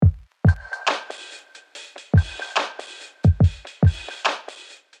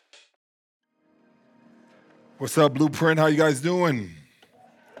What's up, Blueprint? How you guys doing?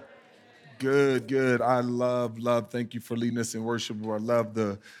 Good, good. I love. Thank you for leading us in worship. I love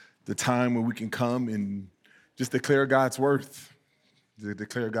the time where we can come and just declare God's worth.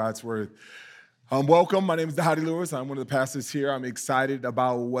 Declare God's worth. Welcome. My name is Dhati Lewis. I'm one of the pastors here. I'm excited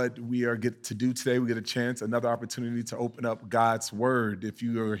about what we are get to do today. We get a chance, another opportunity to open up God's Word. If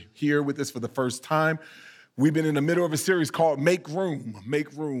you are here with us for the first time, we've been in the middle of a series called Make Room,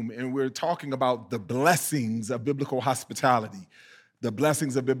 and we're talking about the blessings of biblical hospitality. The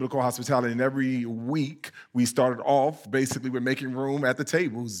blessings of biblical hospitality. And every week we started off, basically, we're making room at the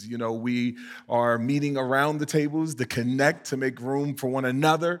tables. You know, we are meeting around the tables to connect, to make room for one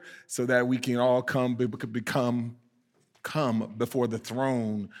another so that we can all come before the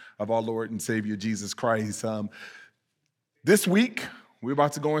throne of our Lord and Savior, Jesus Christ. This week, we're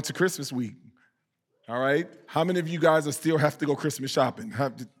about to go into Christmas week. All right? How many of you guys still have to go Christmas shopping?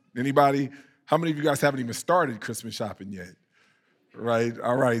 Anybody? How many of you guys haven't even started Christmas shopping yet? Right?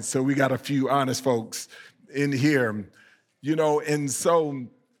 All right. So we got a few honest folks in here, you know, and so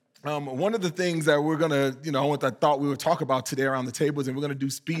one of the things that we're going to, I thought we would talk about today around the tables, and we're going to do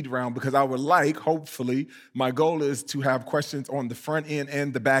speed round because I would like, hopefully, my goal is to have questions on the front end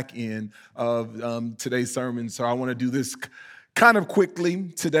and the back end of today's sermon. So I want to do this kind of quickly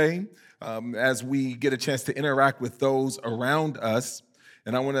today as we get a chance to interact with those around us.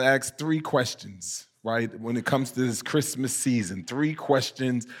 And I want to ask 3 questions. Right, when it comes to this Christmas season, 3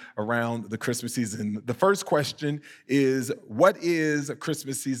 questions around the Christmas season. The first question is, what is a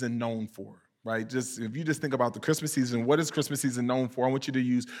Christmas season known for? Right, if you just think about the Christmas season, what is Christmas season known for? I want you to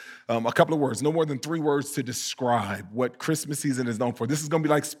use a couple of words, no more than 3 words to describe what Christmas season is known for. This is going to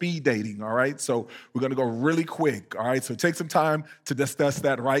be like speed dating, all right? So we're going to go really quick, all right? So take some time to discuss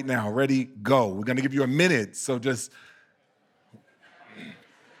that right now. Ready, go. We're going to give you a minute, so just,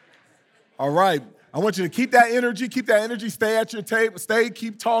 all right. I want you to keep that energy, stay at your table,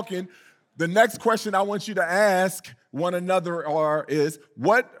 keep talking. The next question I want you to ask one another is,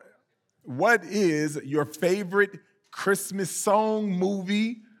 what is your favorite Christmas song,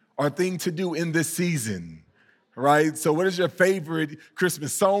 movie, or thing to do in this season? Right? So what is your favorite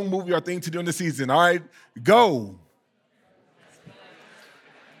Christmas song, movie, or thing to do in this season? All right, go.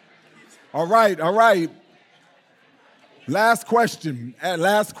 All right. Last question.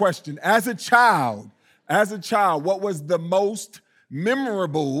 As a child, what was the most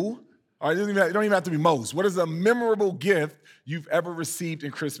memorable, or it don't even have to be most, what is a memorable gift you've ever received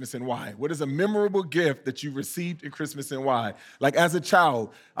in Christmas and why? What is a memorable gift that you received in Christmas and why? Like as a child,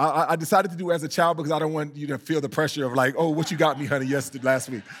 I decided to do as a child because I don't want you to feel the pressure of like, oh, what you got me, honey, last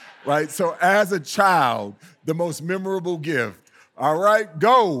week, right? So as a child, the most memorable gift. All right,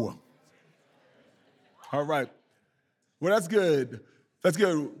 go. All right. Well, that's good.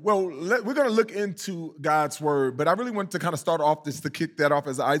 Well, we're going to look into God's word, but I really want to kind of start off this to kick that off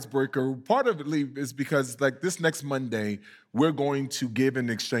as an icebreaker. Part of it is because like this next Monday, we're going to give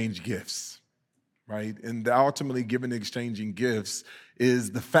and exchange gifts, right? And ultimately giving and exchanging gifts is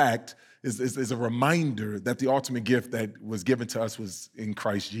a reminder that the ultimate gift that was given to us was in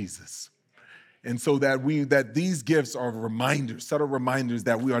Christ Jesus. And so that these gifts are reminders, subtle reminders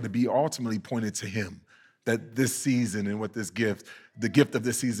that we are to be ultimately pointed to him. That this season and what this gift, the gift of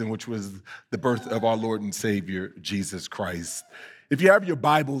this season, which was the birth of our Lord and Savior, Jesus Christ. If you have your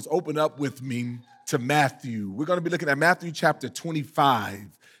Bibles, open up with me to Matthew. We're going to be looking at Matthew chapter 25.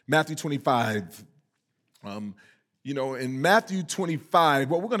 Matthew 25. In Matthew 25,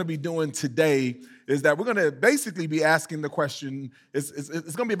 what we're going to be doing today is that we're going to basically be asking the question, it's going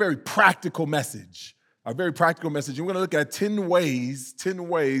to be a very practical message. A very practical message. And we're going to look at 10 ways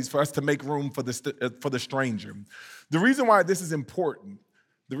for us to make room for the stranger. The reason why this is important,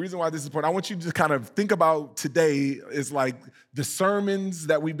 I want you to kind of think about today is like the sermons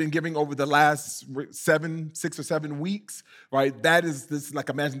that we've been giving over the last 6 or 7 weeks, right? That is this, like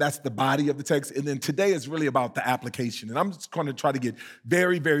imagine that's the body of the text. And then today is really about the application. And I'm just going to try to get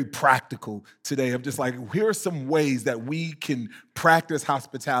very, very practical today of just like, here are some ways that we can practice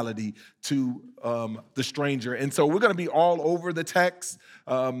hospitality to the stranger. And so we're going to be all over the text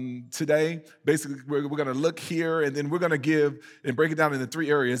today. Basically, we're going to look here, and then we're going to give and break it down into 3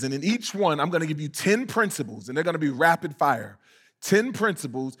 areas. And in each one, I'm going to give you 10 principles, and they're going to be rapid fire. 10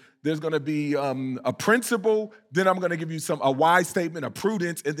 principles. There's going to be a principle. Then I'm going to give you a wise statement, a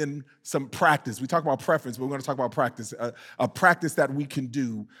prudence, and then some practice. We talk about preference, but we're going to talk about practice. A practice that we can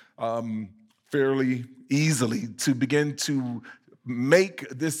do fairly easily to begin to make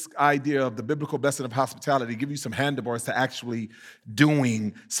this idea of the biblical blessing of hospitality, give you some handlebars to actually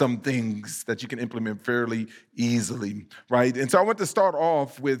doing some things that you can implement fairly easily, right? And so I want to start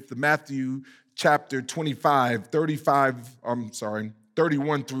off with Matthew chapter 31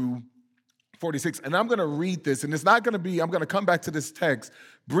 through 46. And I'm going to read this, and it's not going to be, I'm going to come back to this text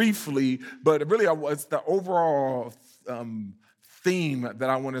briefly, but really it's the overall theme that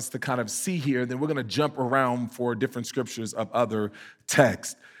I want us to kind of see here. Then we're going to jump around for different scriptures of other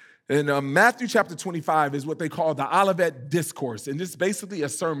texts. And Matthew chapter 25 is what they call the Olivet Discourse. And it's basically a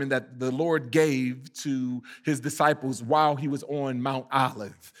sermon that the Lord gave to his disciples while he was on Mount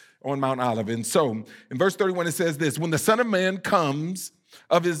Olive. And so in verse 31, it says this: when the Son of Man comes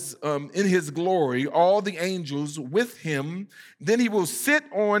in his glory, all the angels with him, then he will sit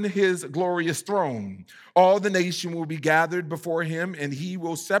on his glorious throne. All the nation will be gathered before him, and he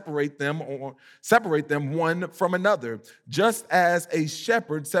will separate them one from another, just as a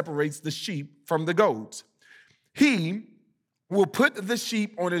shepherd separates the sheep from the goats. He will put the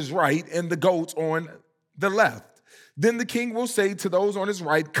sheep on his right and the goats on the left. Then the king will say to those on his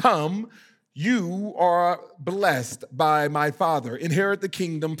right, "Come, you are blessed by my Father. Inherit the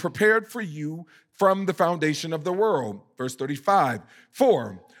kingdom prepared for you from the foundation of the world." Verse 35,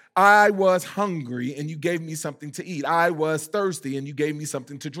 "For I was hungry, and you gave me something to eat. I was thirsty, and you gave me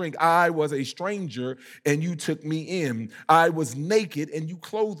something to drink. I was a stranger, and you took me in. I was naked, and you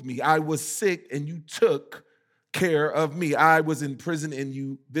clothed me. I was sick, and you took care of me. I was in prison, and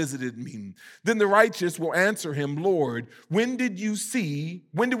you visited me." Then the righteous will answer him, "Lord, when did we see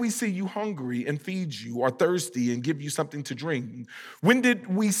you hungry and feed you, or thirsty and give you something to drink? When did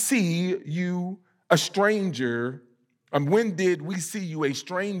we see you a stranger? When did we see you a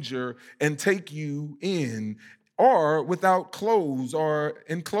stranger and take you in, or without clothes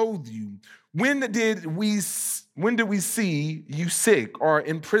and clothe you? When did we see you sick or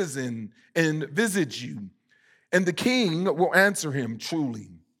in prison and visit you?" And the king will answer him,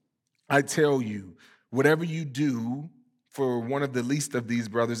 "Truly, I tell you, whatever you do for one of the least of these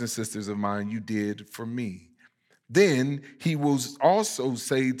brothers and sisters of mine, you did for me." Then he will also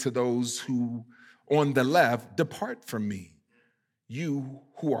say to those who on the left, "Depart from me, you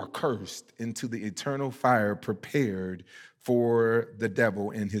who are cursed, into the eternal fire prepared for the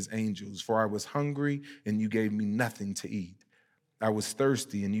devil and his angels. For I was hungry, and you gave me nothing to eat. I was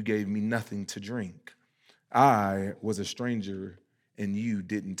thirsty, and you gave me nothing to drink. I was a stranger, and you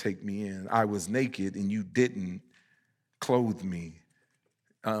didn't take me in. I was naked, and you didn't clothe me.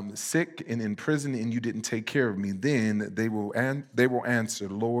 Sick and in prison, and you didn't take care of me." Then they will answer,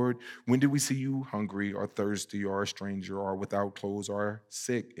 "Lord, when did we see you hungry or thirsty or a stranger or without clothes or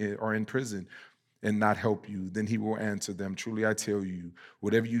sick or in prison and not help you?" Then he will answer them, "Truly I tell you,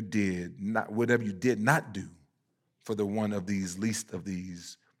 whatever you did not do for the one of these least of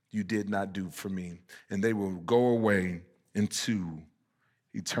these, you did not do for me." And they will go away into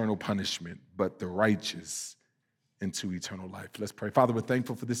eternal punishment, but the righteous into eternal life. Let's pray. Father, we're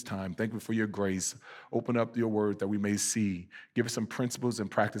thankful for this time. Thankful for your grace. Open up your word that we may see. Give us some principles and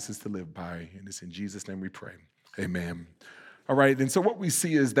practices to live by. And it's in Jesus' name we pray. Amen. All right. And so what we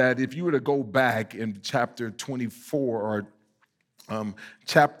see is that if you were to go back in chapter 24 or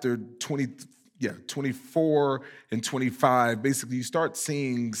chapter 24 and 25, basically you start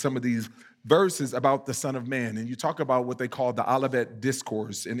seeing some of these verses about the Son of Man, and you talk about what they call the Olivet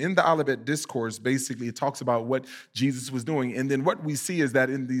Discourse. And in the Olivet Discourse, basically, it talks about what Jesus was doing. And then what we see is that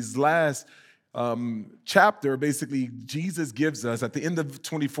in these last chapter, basically, Jesus gives us, at the end of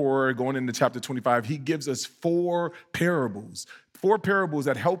 24, going into chapter 25, he gives us four parables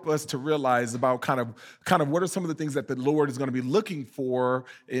that help us to realize about kind of what are some of the things that the Lord is going to be looking for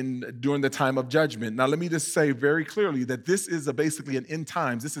during the time of judgment. Now, let me just say very clearly that this is basically an end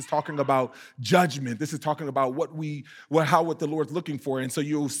times. This is talking about judgment. This is talking about what the Lord's looking for. And so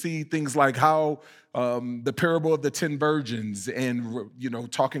you'll see things like how the parable of the 10 virgins, and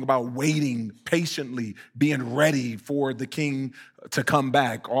talking about waiting patiently, being ready for the king to come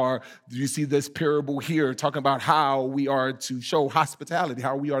back. Or you see this parable here talking about how we are to show hospitality,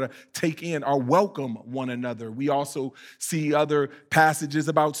 how we are to take in or welcome one another. We also see other passages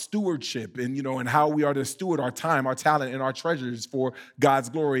about stewardship and how we are to steward our time, our talent, and our treasures for God's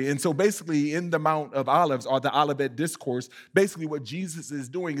glory. And so basically in the Mount of Olives, or the Olivet Discourse, basically what Jesus is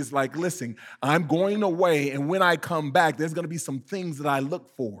doing is like, listen, I'm going away, and when I come back, there's going to be some things that I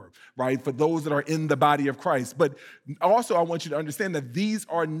look for, right, for those that are in the body of Christ. But also I want you to understand that these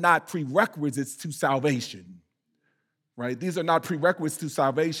are not prerequisites to salvation, right? These are not prerequisites to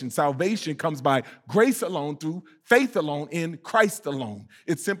salvation. Salvation comes by grace alone, through faith alone, in Christ alone.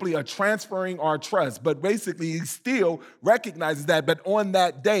 It's simply a transferring our trust. But basically, he still recognizes that, but on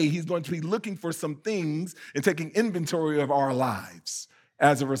that day, he's going to be looking for some things and taking inventory of our lives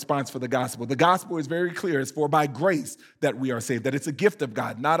as a response for the gospel. The gospel is very clear. It's for by grace that we are saved, that it's a gift of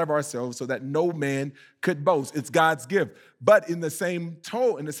God, not of ourselves, so that no man could boast. It's God's gift. But in the same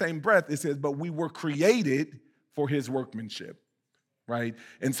tone, in the same breath, it says, but we were created for his workmanship. Right?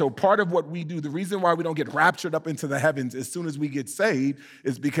 And so part of what we do, the reason why we don't get raptured up into the heavens as soon as we get saved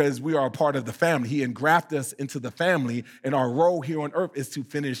is because we are a part of the family. He engrafted us into the family, and our role here on earth is to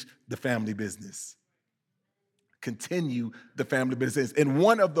finish the family business. Continue the family business. And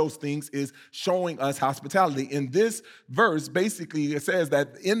one of those things is showing us hospitality. In this verse, basically, it says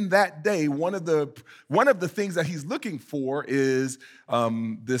that in that day, one of the things that he's looking for is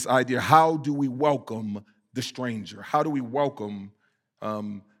this idea, how do we welcome the stranger? How do we welcome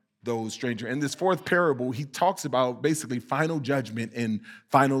those strangers? In this fourth parable, he talks about basically final judgment and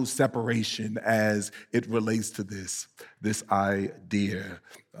final separation as it relates to this idea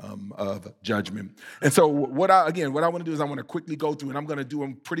of judgment. And so what I want to do is I want to quickly go through, and I'm going to do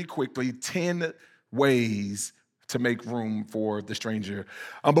them pretty quickly, 10 ways to make room for the stranger.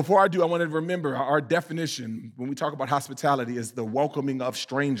 Before I do, I want to remember our definition when we talk about hospitality is the welcoming of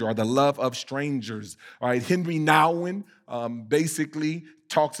stranger or the love of strangers. All right, Henry Nouwen basically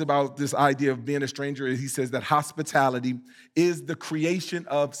talks about this idea of being a stranger. He says that hospitality is the creation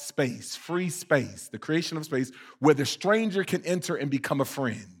of space, free space, the creation of space where the stranger can enter and become a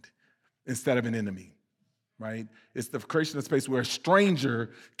friend instead of an enemy. Right? It's the creation of space where a stranger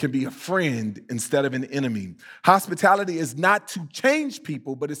can be a friend instead of an enemy. Hospitality is not to change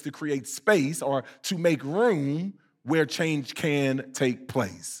people, but it's to create space or to make room where change can take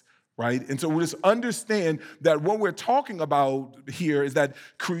place. Right? And so we just understand that what we're talking about here is that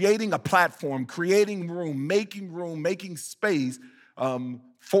creating a platform, creating room, making space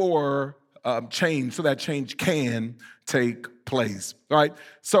for change so that change can take place. All right.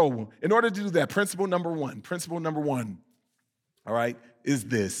 So in order to do that, principle number one, all right, is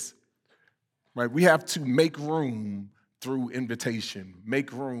this, right? We have to make room through invitation,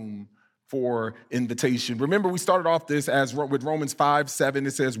 make room for invitation. Remember, we started off this with Romans 5:7.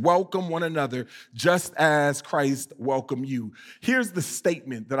 It says, welcome one another just as Christ welcomed you. Here's the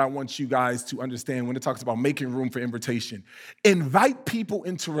statement that I want you guys to understand when it talks about making room for invitation. Invite people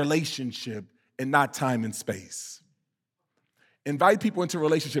into relationship and not time and space. Invite people into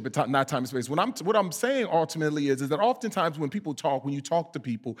relationship and not time and space. What I'm saying ultimately is that oftentimes when you talk to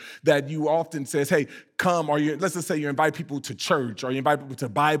people, that you often says, hey, come, or let's just say you invite people to church or you invite people to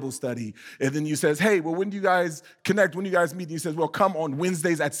Bible study. And then you says, hey, well, when do you guys connect? When do you guys meet? And you says, well, come on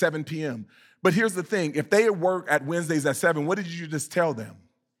Wednesdays at 7 p.m. But here's the thing. If they work at Wednesdays at 7, what did you just tell them?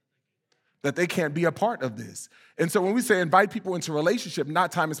 That they can't be a part of this. And so when we say invite people into relationship,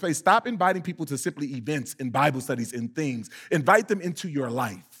 not time and space, stop inviting people to simply events and Bible studies and things. Invite them into your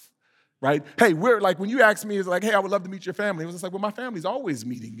life, right? Hey, when you ask me, it's like, hey, I would love to meet your family. It was just like, well, my family's always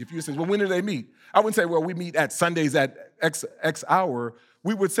meeting. If you say, well, when do they meet? I wouldn't say, well, we meet at Sundays at X hour.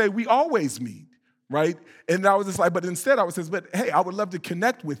 We would say, we always meet, right? And I was just like, but instead I would say, but hey, I would love to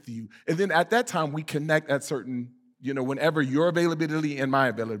connect with you. And then at that time, we connect at certain whenever your availability and my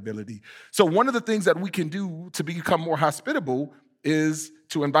availability. So one of the things that we can do to become more hospitable is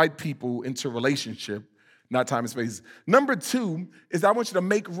to invite people into relationship, not time and space. Number 2 is I want you to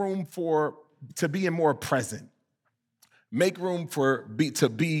make room to be more present. Make room to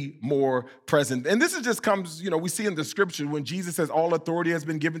be more present. And this just comes, we see in the scripture when Jesus says, all authority has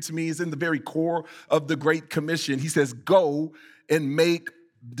been given to me, is in the very core of the Great Commission. He says, go and make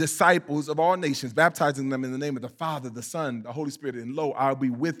disciples of all nations, baptizing them in the name of the Father, the Son, the Holy Spirit, and lo, I'll be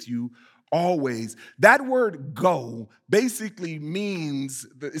with you always. That word go basically means,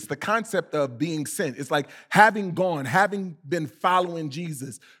 it's the concept of being sent. It's like having gone, having been following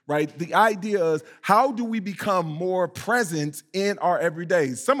Jesus, right? The idea is, how do we become more present in our everyday?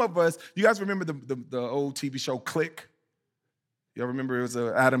 Some of us, you guys remember the old TV show Click? Y'all remember it was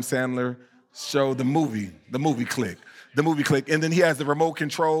an Adam Sandler show, the movie Click. The movie Click, and then he has the remote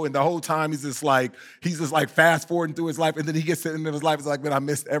control, and the whole time he's just like fast forwarding through his life, and then he gets to the end of his life, it's like, man, I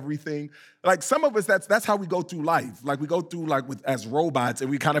missed everything. Like some of us, that's how we go through life. Like we go through as robots, and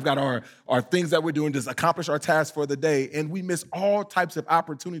we kind of got our things that we're doing, just accomplish our tasks for the day, and we miss all types of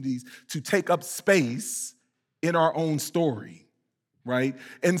opportunities to take up space in our own story. Right?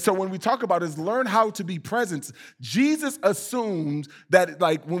 And so when we talk about is learn how to be present, Jesus assumes that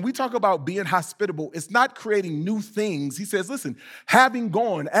when we talk about being hospitable, it's not creating new things. He says, listen, having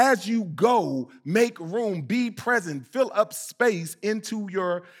gone, as you go, make room, be present, fill up space into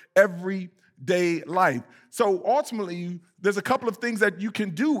your everyday life. So ultimately, there's a couple of things that you can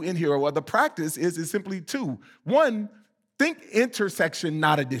do in here. Well, the practice is simply 2. 1, think intersection,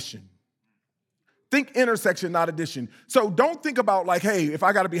 not addition. Think intersection, not addition. So don't think about like, hey, if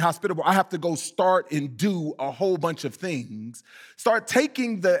I got to be hospitable, I have to go start and do a whole bunch of things. Start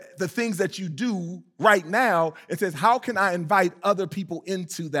taking the things that you do right now and says, how can I invite other people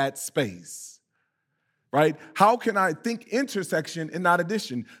into that space? Right? How can I think intersection and not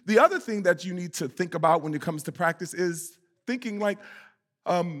addition? The other thing that you need to think about when it comes to practice is thinking like,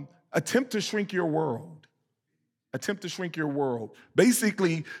 attempt to shrink your world. Attempt to shrink your world.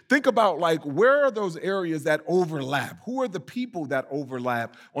 Basically, think about like, where are those areas that overlap? Who are the people that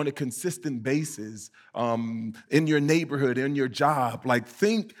overlap on a consistent basis in your neighborhood, in your job? Like,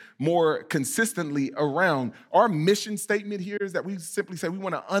 think more consistently around. Our mission statement here is that we simply say we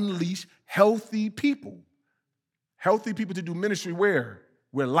want to unleash healthy people. Healthy people to do ministry where?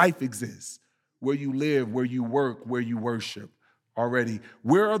 Where life exists, where you live, where you work, where you worship. Already,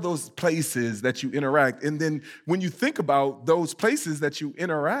 where are those places that you interact? And then when you think about those places that you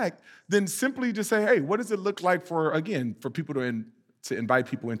interact, then simply just say, hey, what does it look like for people to invite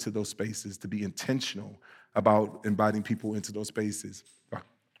people into those spaces, to be intentional about inviting people into those spaces,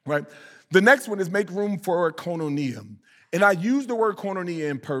 right? The next one is make room for koinonia. And I use the word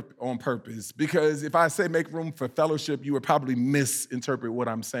koinonia on purpose because if I say make room for fellowship, you would probably misinterpret what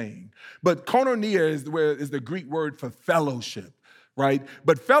I'm saying. But koinonia is the Greek word for fellowship. Right?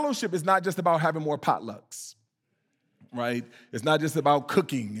 But fellowship is not just about having more potlucks, right? It's not just about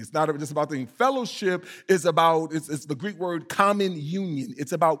cooking. It's not just about things. Fellowship is about, it's the Greek word common union.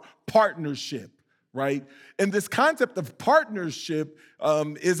 It's about partnership, right? And this concept of partnership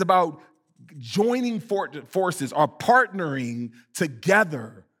is about joining forces or partnering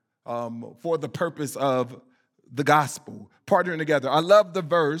together for the purpose of the gospel, partnering together. I love the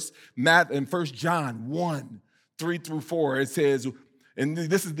verse in 1 John 1, 3-4, it says, and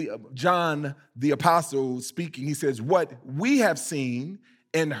this is John the apostle speaking, he says, what we have seen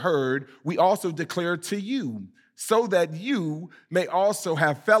and heard, we also declare to you, so that you may also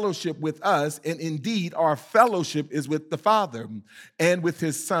have fellowship with us, and indeed our fellowship is with the Father and with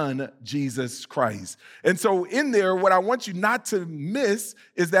his Son, Jesus Christ. And so in there, what I want you not to miss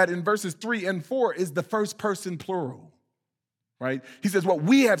is that in verses 3 and 4 is the first person plural. Right? He says, what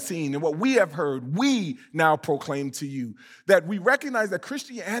we have seen and what we have heard, we now proclaim to you. That we recognize that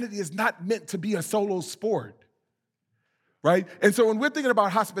Christianity is not meant to be a solo sport. Right? And so when we're thinking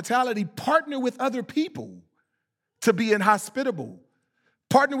about hospitality, partner with other people to be inhospitable.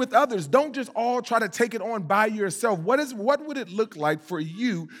 Partner with others. Don't just all try to take it on by yourself. What would it look like for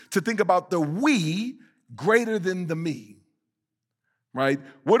you to think about the we greater than the me? Right?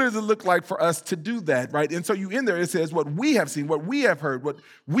 What does it look like for us to do that, right? And so in there, it says, what we have seen, what we have heard, what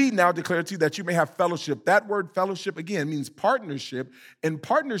we now declare to you, that you may have fellowship. That word fellowship, again, means partnership, and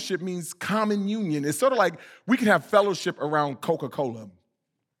partnership means common union. It's sort of like we can have fellowship around Coca-Cola,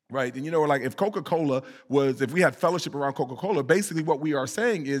 right? And like if if we had fellowship around Coca-Cola, basically what we are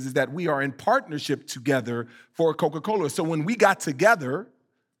saying is that we are in partnership together for Coca-Cola. So when we got together,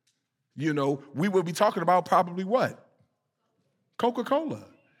 we will be talking about probably what? Coca-Cola,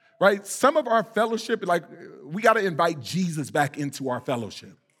 right? Some of our fellowship, like we got to invite Jesus back into our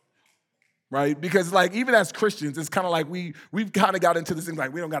fellowship, right? Because like even as Christians, it's kind of like we've kind of got into this thing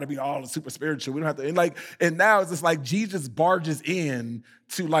like we don't got to be all super spiritual. We don't have to, and now it's just like Jesus barges in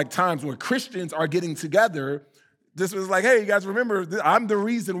to like times where Christians are getting together. This was like, hey, you guys remember, I'm the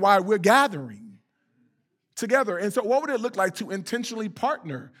reason why we're gathering together. And so what would it look like to intentionally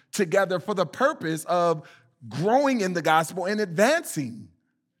partner together for the purpose of growing in the gospel and advancing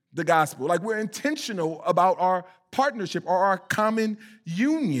the gospel? Like we're intentional about our partnership or our common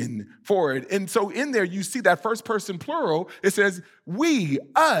union for it. And so in there, you see that first person plural, it says, we,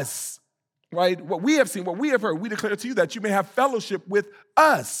 us, right? What we have seen, what we have heard, we declare to you that you may have fellowship with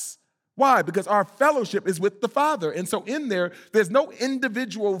us. Why? Because our fellowship is with the Father. And so in there, there's no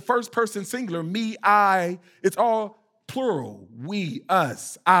individual first person singular, me, I, it's all plural, we,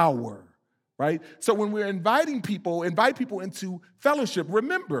 us, our. Right? So when we're invite people into fellowship,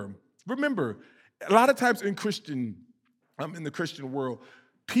 remember, a lot of times in the Christian world,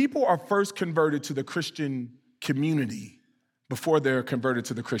 people are first converted to the Christian community before they're converted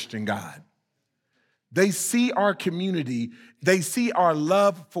to the Christian God. They see our community, they see our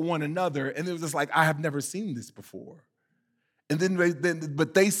love for one another, and it was just like, I have never seen this before. And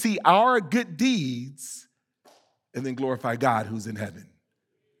but they see our good deeds and then glorify God who's in heaven.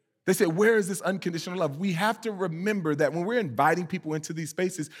 They say, where is this unconditional love? We have to remember that when we're inviting people into these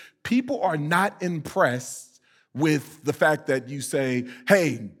spaces, people are not impressed with the fact that you say,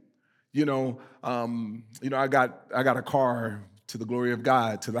 hey, I got a car to the glory of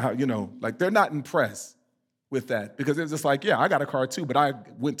God, to the house, like they're not impressed with that because it's just like, yeah, I got a car too, but I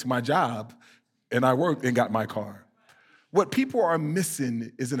went to my job and I worked and got my car. What people are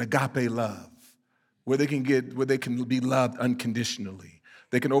missing is an agape love, where they can be loved unconditionally.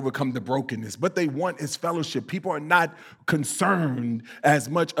 They can overcome the brokenness. What they want is fellowship. People are not concerned as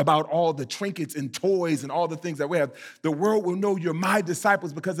much about all the trinkets and toys and all the things that we have. The world will know you're my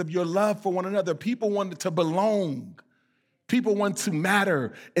disciples because of your love for one another. People want to belong. People want to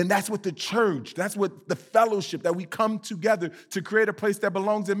matter. And that's what the church, that's what the fellowship, that we come together to create a place that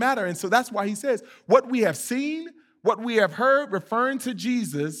belongs and matter. And so that's why he says, what we have seen, what we have heard, referring to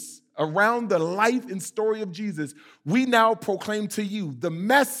Jesus, around the life and story of Jesus, we now proclaim to you the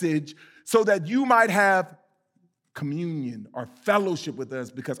message so that you might have communion or fellowship with us,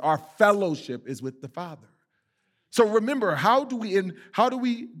 because our fellowship is with the Father. So remember, how do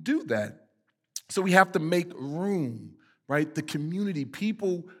we do that? So we have to make room, right? The community,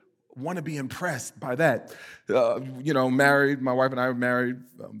 people want to be impressed by that. Married, my wife and I were married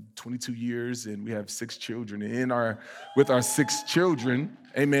 22 years, and we have 6 children. And with our 6 children,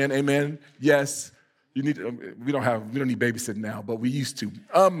 amen, yes, we don't need babysitting now, but we used to.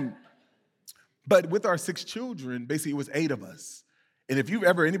 But with our 6 children, basically it was 8 of us. And if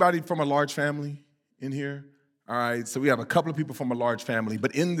anybody from a large family in here? All right, so we have a couple of people from a large family,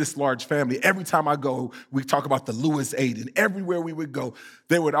 but in this large family, every time I go, we talk about the Lewis 8, and everywhere we would go,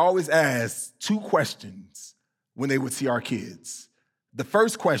 they would always ask 2 questions when they would see our kids. The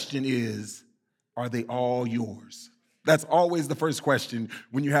first question is, are they all yours? That's always the first question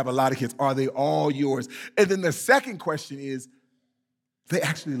when you have a lot of kids. Are they all yours? And then the second question is, they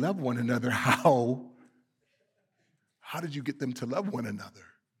actually love one another. How did you get them to love one another,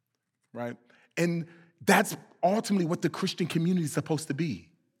 right? And that's ultimately what the Christian community is supposed to be.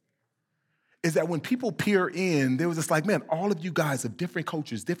 Is that when people peer in, they was just like, man, all of you guys of different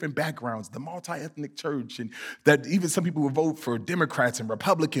cultures, different backgrounds, the multi-ethnic church, and that even some people will vote for Democrats and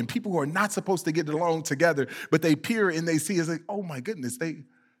Republican, people who are not supposed to get along together, but they peer and they see, it's like, oh my goodness,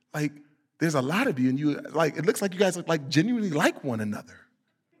 there's a lot of you, and it looks like you guys genuinely like one another.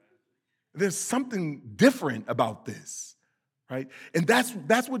 There's something different about this. Right? And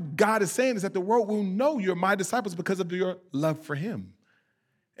that's what God is saying, is that the world will know you're my disciples because of your love for him.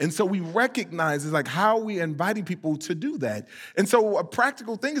 And so we recognize how are we inviting people to do that. And so a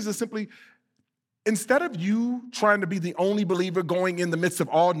practical thing is to simply, instead of you trying to be the only believer going in the midst of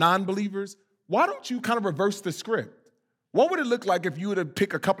all non-believers, why don't you kind of reverse the script? What would it look like if you were to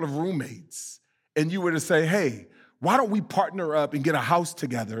pick a couple of roommates and you were to say, hey, why don't we partner up and get a house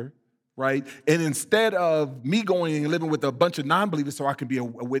together? Right? And instead of me going and living with a bunch of non-believers so I can be a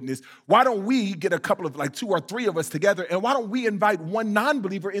witness, why don't we get a couple of 2 or 3 of us together, and why don't we invite one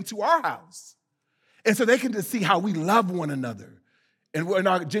non-believer into our house? And so they can just see how we love one another and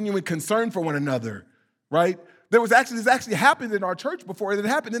our genuine concern for one another, right? This actually happened in our church before it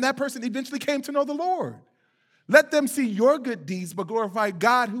happened, and that person eventually came to know the Lord. Let them see your good deeds, but glorify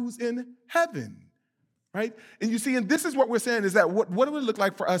God who's in heaven. Right? And you see, and this is what we're saying, is that what would it look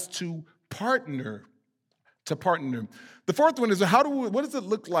like for us to partner? The 4th one is, what does it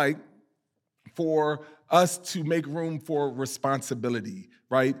look like for us to make room for responsibility,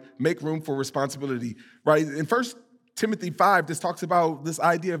 right? Make room for responsibility, right? In 1 Timothy 5, this talks about this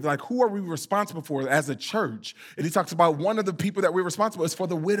idea of who are we responsible for as a church? And he talks about one of the people that we're responsible is for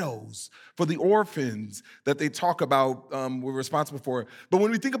the widows, for the orphans that they talk about we're responsible for. But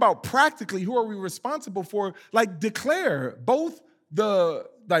when we think about practically who are we responsible for, declare both the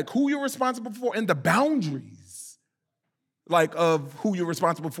who you're responsible for and the boundaries of who you're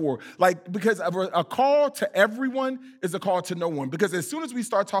responsible for. Because a call to everyone is a call to no one. Because as soon as we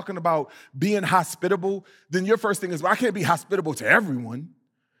start talking about being hospitable, then your first thing is, well, I can't be hospitable to everyone.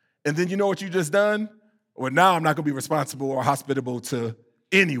 And then you know what you just done? Well, now I'm not going to be responsible or hospitable to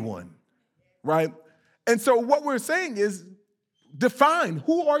anyone, right? And so what we're saying is, define,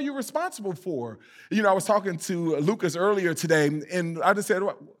 who are you responsible for? I was talking to Lucas earlier today, and I just said,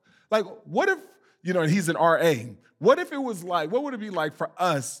 what if, and he's an RA. What if it was what would it be like for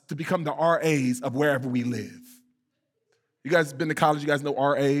us to become the RAs of wherever we live? You guys been to college, you guys know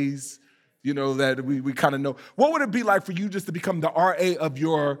RAs, that we kind of know. What would it be like for you just to become the RA of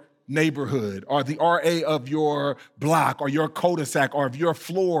your neighborhood, or the RA of your block, or your cul-de-sac, or of your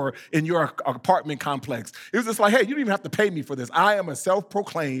floor in your apartment complex? It was just hey, you don't even have to pay me for this. I am a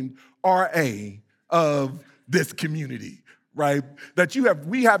self-proclaimed RA of this community. Right?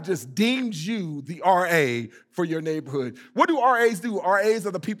 We have just deemed you the RA for your neighborhood. What do RAs do? RAs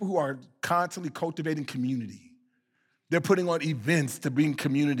are the people who are constantly cultivating community. They're putting on events to bring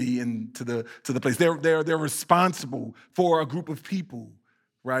community into the place. They're responsible for a group of people,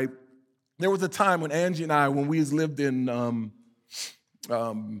 right? There was a time when Angie and I, when we lived in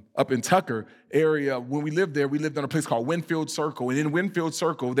up in Tucker area. When we lived there, we lived on a place called Winfield Circle. And in Winfield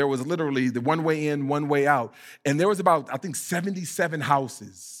Circle, there was literally the one way in, one way out. And there was about, I think, 77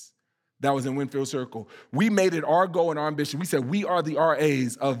 houses that was in Winfield Circle. We made it our goal and our ambition. We said, we are the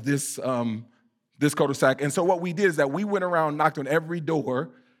RAs of this cul-de-sac. And so what we did is that we went around, knocked on every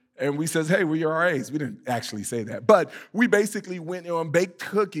door, and we says, hey, we're your RAs. We didn't actually say that. But we basically went and baked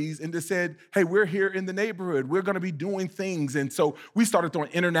cookies and just said, hey, we're here in the neighborhood. We're going to be doing things. And so we started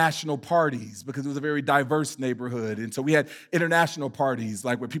throwing international parties because it was a very diverse neighborhood. And so we had international parties,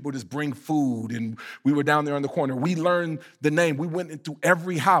 like where people just bring food. And we were down there on the corner. We learned the name. We went into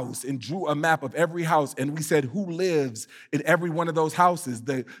every house and drew a map of every house. And we said who lives in every one of those houses,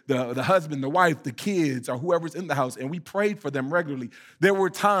 the husband, the wife, the kids, or whoever's in the house. And we prayed for them regularly. There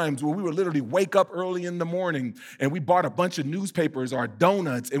were times where we would literally wake up early in the morning and we bought a bunch of newspapers or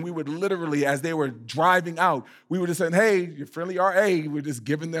donuts, and we would literally, as they were driving out, we were just saying, hey, your friendly RA, we're just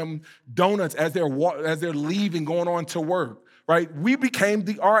giving them donuts as they're leaving, going on to work, right? We became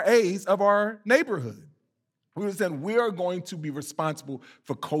the RAs of our neighborhood. We were saying we are going to be responsible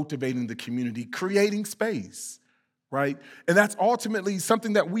for cultivating the community, creating space, right? And that's ultimately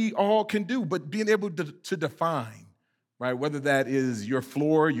something that we all can do, but being able to define, right? Whether that is your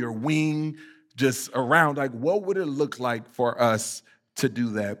floor, your wing, just around, like what would it look like for us to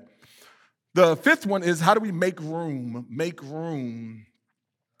do that? The fifth one is how do we make room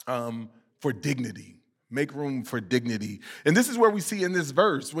for dignity? Make room for dignity. And this is where we see in this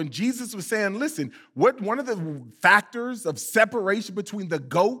verse, when Jesus was saying, listen, one of the factors of separation between the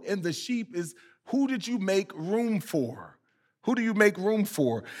goat and the sheep is who did you make room for? Who do you make room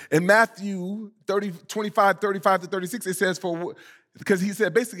for? In Matthew 25, 35 to 36, it says, because he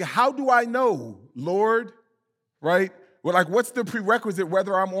said, basically, how do I know, Lord, right? Well, like, what's the prerequisite,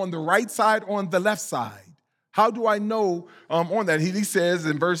 whether I'm on the right side or on the left side? How do I know on that? He says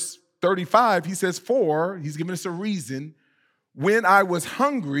in verse 35, he says, he's giving us a reason, when I was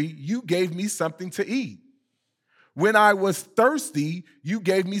hungry, you gave me something to eat. When I was thirsty, you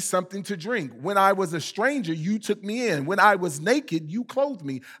gave me something to drink. When I was a stranger, you took me in. When I was naked, you clothed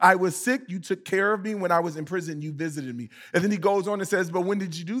me. I was sick, you took care of me. When I was in prison, you visited me. And then he goes on and says, but when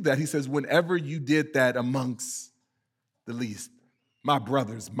did you do that? He says, whenever you did that amongst the least, my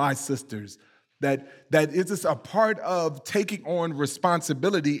brothers, my sisters, that is just a part of taking on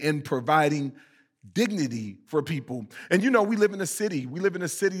responsibility and providing dignity for people. And we live in a city. We live in a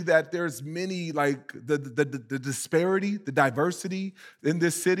city that there's many, like the disparity, the diversity in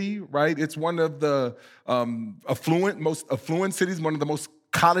this city, right? It's one of the most affluent cities, one of the most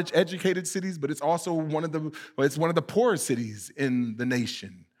college-educated cities, but it's also one of the poorest cities in the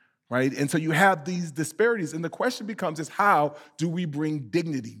nation, right? And so you have these disparities, and the question becomes is how do we bring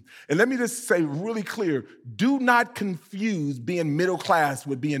dignity? And let me just say really clear, do not confuse being middle class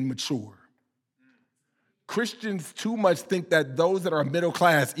with being mature. Christians too much think that those that are middle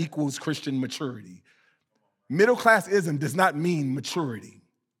class equals Christian maturity. Middle classism does not mean maturity.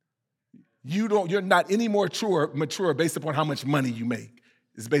 You're not any more mature based upon how much money you make,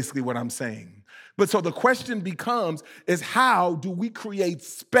 is basically what I'm saying. But so the question becomes is how do we create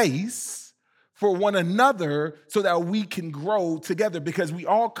space for one another so that we can grow together, because we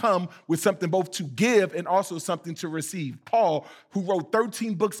all come with something both to give and also something to receive. Paul, who wrote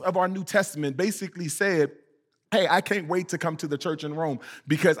 13 books of our New Testament, basically said, hey, I can't wait to come to the church in Rome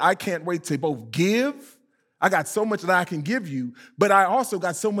because I can't wait to both give. I got so much that I can give you, but I also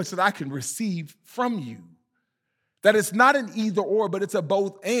got so much that I can receive from you. That it's not an either or, but it's a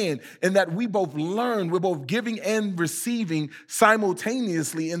both and that we both learn, we're both giving and receiving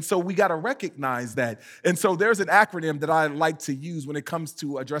simultaneously. And so we got to recognize that. And so there's an acronym that I like to use when it comes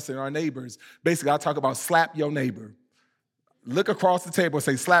to addressing our neighbors. Basically, I'll talk about slap your neighbor. Look across the table and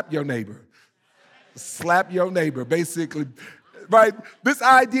say, slap your neighbor. Slap your neighbor, basically, right? This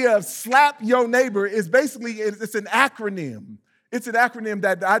idea of slap your neighbor is basically, it's an acronym. It's an acronym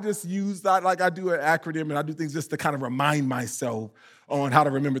that I just use, I do an acronym and I do things just to kind of remind myself on how to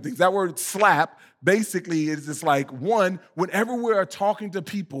remember things. That word slap basically is just like, one, whenever we're talking to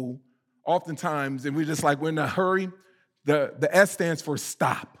people, oftentimes, and we're just like, we're in a hurry, the S stands for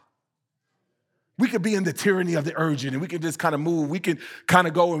stop. We could be in the tyranny of the urgent and we can just kind of move. We can kind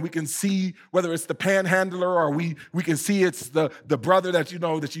of go and we can see whether it's the panhandler or we can see it's the brother that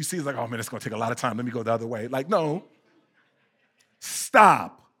you see is like, oh man, it's going to take a lot of time. Let me go the other way. Like, no,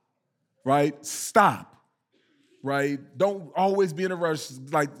 stop, right? Stop, right? Don't always be in a rush.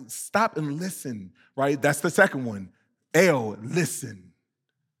 Like, stop and listen, right? That's the second one. L, listen.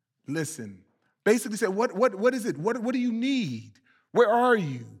 Listen. Basically say, what is it? What do you need? Where are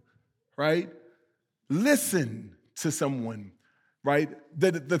you, right? Listen to someone. right?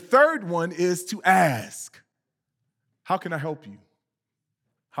 The third one is to ask, how can I help you?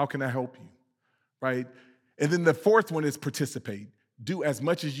 How can I help you, right? And then the fourth one is participate. Do as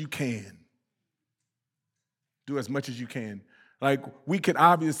much as you can. Do as much as you can. Like, we could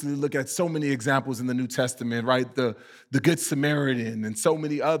obviously look at so many examples in the New Testament, right? The Good Samaritan and so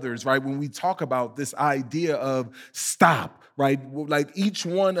many others, right? When we talk about this idea of stop, right? Like, each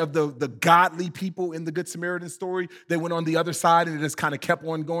one of the godly people in the Good Samaritan story, they went on the other side and it just kind of kept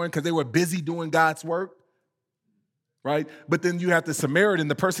on going because they were busy doing God's work, right? But then you have the Samaritan,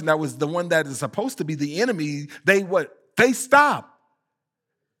 the person that was the one that is supposed to be the enemy. They stop.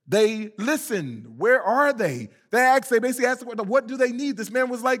 They listen. Where are they? They basically asked, what do they need? This man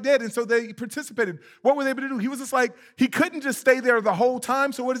was like dead. And so they participated. What were they able to do? He was just like, he couldn't just stay there the whole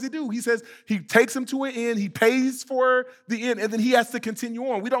time. So what does he do? He says he takes him to an inn. He pays for the inn. And then he has to continue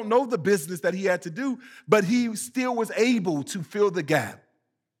on. We don't know the business that he had to do, but he still was able to fill the gap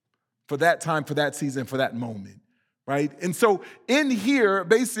for that time, for that season, for that moment, right? And so in here,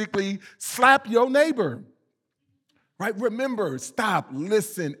 basically, slap your neighbor. Right? Remember, stop,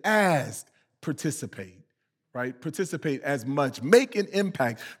 listen, ask, participate, right? Participate as much. Make an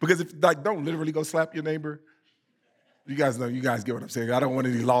impact. Because don't literally go slap your neighbor. You guys get what I'm saying. I don't want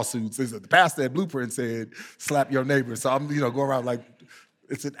any lawsuits. The pastor at Blueprint said, slap your neighbor. So I'm, go around like,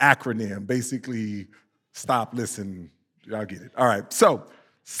 it's an acronym. Basically, stop, listen. Y'all get it. All right. So,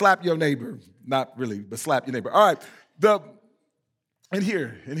 slap your neighbor. Not really, but slap your neighbor. All right. And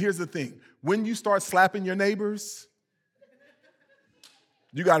here's the thing. When you start slapping your neighbors,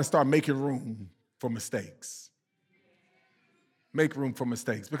 you got to start making room for mistakes. Make room for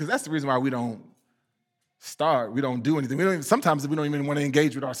mistakes. Because that's the reason why we don't do anything. Sometimes we don't even want to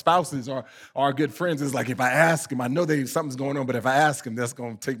engage with our spouses or our good friends. It's like, if I ask them, I know something's going on, but if I ask them, that's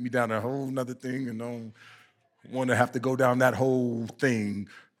going to take me down a whole nother thing and don't want to have to go down that whole thing,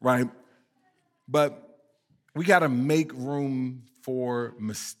 right? But we got to make room for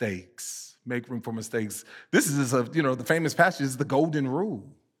mistakes. Make room for mistakes. This is, the famous passage is the golden rule.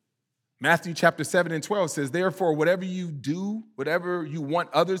 Matthew chapter 7 and 12 says, therefore, whatever you do, whatever you want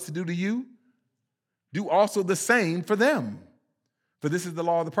others to do to you, do also the same for them. For this is the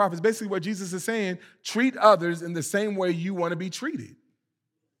law of the prophets. Basically what Jesus is saying, treat others in the same way you want to be treated.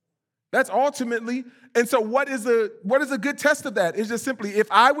 That's ultimately, and so what is a good test of that? It's just simply, if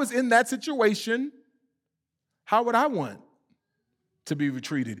I was in that situation, how would I want to be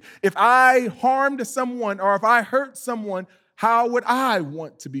treated? If I harmed someone or if I hurt someone, how would I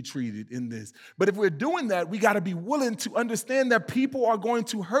want to be treated in this? But if we're doing that, we got to be willing to understand that people are going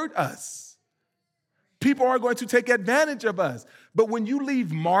to hurt us. People are going to take advantage of us. But when you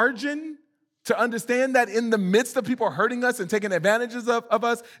leave margin to understand that in the midst of people hurting us and taking advantages of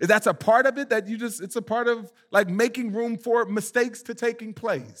us, that's a part of it, it's a part of like making room for mistakes to taking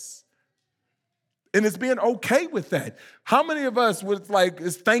place. And it's being okay with that. How many of us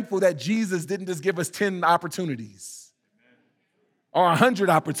is thankful that Jesus didn't just give us 10 opportunities or 100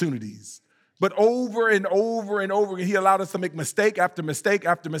 opportunities, but over and over and over again, he allowed us to make mistake after mistake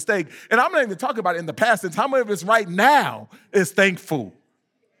after mistake. And I'm not even talking about it in the past tense. How many of us right now is thankful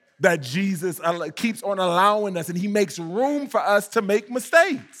that Jesus keeps on allowing us and he makes room for us to make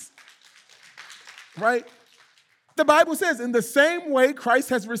mistakes, right? The Bible says, in the same way Christ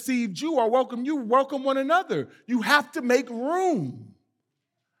has received you or welcomed you, welcome one another. You have to make room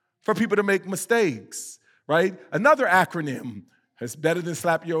for people to make mistakes, right? Another acronym, it's better than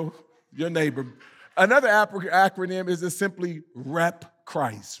slap your neighbor. Another acronym is just simply rep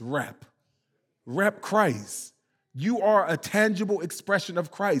Christ, rep. Rep Christ. You are a tangible expression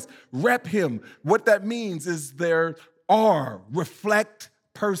of Christ. Rep him. What that means is reflect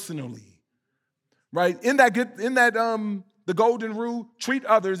personally. Right? The golden rule, treat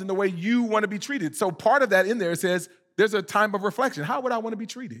others in the way you want to be treated. So part of that in there says there's a time of reflection. How would I want to be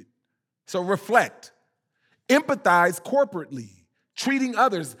treated? So reflect. Empathize corporately, treating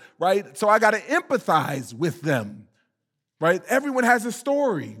others, right? So I got to empathize with them, right? Everyone has a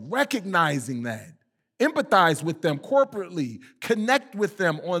story, recognizing that. Empathize with them corporately, connect with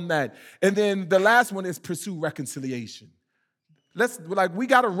them on that. And then the last one is pursue reconciliation. We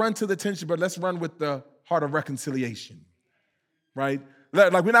got to run to the tension, but let's run with the heart of reconciliation, right?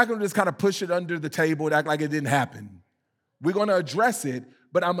 Like, we're not going to just kind of push it under the table and act like it didn't happen. We're going to address it,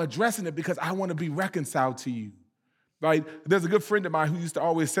 but I'm addressing it because I want to be reconciled to you, right? There's a good friend of mine who used to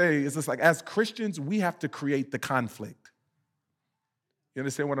always say, it's just like, as Christians, we have to create the conflict. You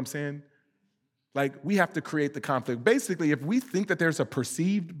understand what I'm saying? Like, we have to create the conflict. Basically, if we think that there's a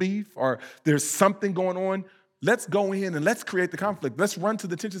perceived beef or there's something going on, let's go in and let's create the conflict. Let's run to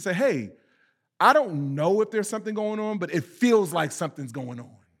the tension and say, hey, I don't know if there's something going on, but it feels like something's going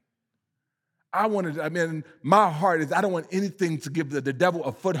on. My heart is I don't want anything to give the devil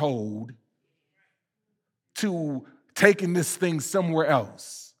a foothold to taking this thing somewhere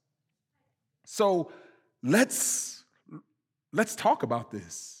else. So let's talk about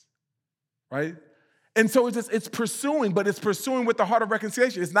this, right? And so it's pursuing, but it's pursuing with the heart of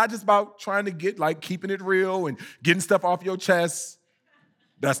reconciliation. It's not just about trying to get like keeping it real and getting stuff off your chest.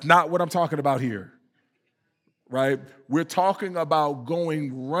 That's not what I'm talking about here, right? We're talking about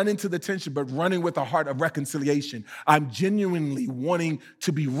running to the tension, but running with a heart of reconciliation. I'm genuinely wanting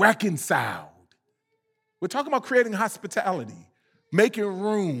to be reconciled. We're talking about creating hospitality, making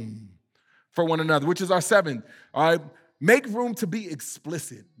room for one another, which is our 7th, all right? Make room to be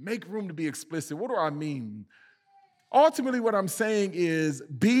explicit. Make room to be explicit. What do I mean? Ultimately, what I'm saying is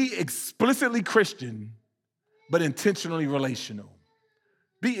be explicitly Christian, but intentionally relational.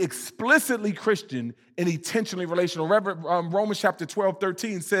 Be explicitly Christian and intentionally relational. Romans chapter 12,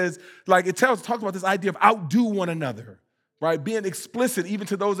 13 says, talks about this idea of outdo one another, right? Being explicit even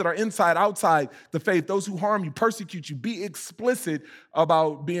to those that are outside the faith, those who harm you, persecute you. Be explicit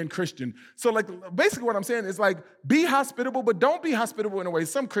about being Christian. So basically what I'm saying is be hospitable, but don't be hospitable in a way.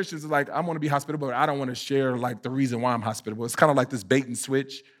 Some Christians are I want to be hospitable, but I don't want to share the reason why I'm hospitable. It's kind of like this bait and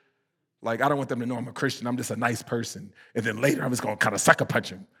switch. I don't want them to know I'm a Christian. I'm just a nice person. And then later, I'm just going to kind of sucker punch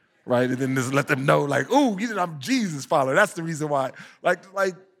them, right? And then just let them know, ooh, I'm Jesus follower. That's the reason why. Right?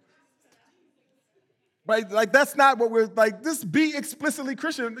 That's not what we're, just be explicitly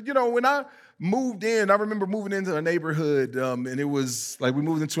Christian. When I moved in, I remember moving into a neighborhood, and it was, we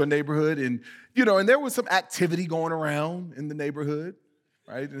moved into a neighborhood, and, and there was some activity going around in the neighborhood,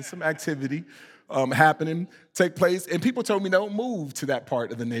 right? There's some activity happening, take place, and people told me don't move to that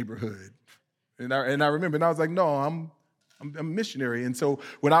part of the neighborhood. And I remember, and I was like, no, I'm a missionary. And so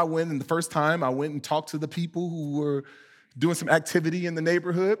when I went, and the first time I went and talked to the people who were doing some activity in the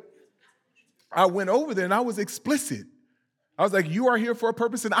neighborhood, I went over there and I was explicit. I was like, you are here for a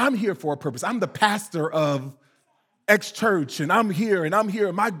purpose and I'm here for a purpose. I'm the pastor of X church and I'm here.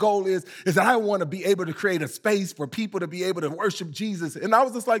 And my goal is that I want to be able to create a space for people to be able to worship Jesus. And I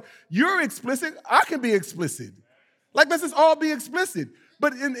was just like, you're explicit. I can be explicit. Let's just all be explicit.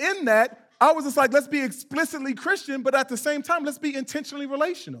 But in that, I was just like, let's be explicitly Christian, but at the same time, let's be intentionally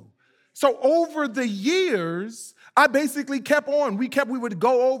relational. So over the years, I basically kept on. We would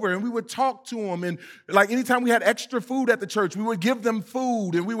go over and we would talk to them. And anytime we had extra food at the church, we would give them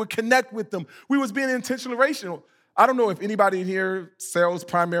food and we would connect with them. We was being intentionally relational. I don't know if anybody in here sells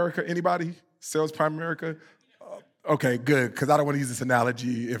Primerica. Anybody sells Primerica? Okay, good, because I don't want to use this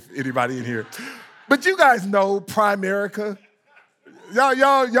analogy if anybody in here. But you guys know Primerica.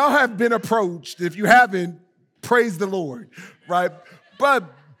 Y'all have been approached. If you haven't, praise the Lord, right?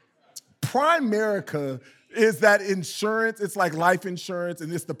 But Primerica is that insurance. It's like life insurance,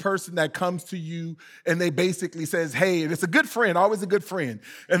 and it's the person that comes to you and they basically says, hey, and it's a good friend, always a good friend.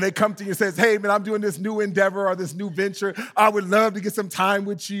 And they come to you and says, hey, man, I'm doing this new endeavor or this new venture. I would love to get some time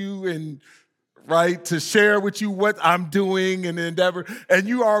with you and, right, to share with you what I'm doing in the endeavor. And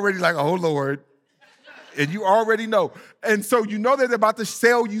you already oh, Lord. And you already know. And so you know that they're about to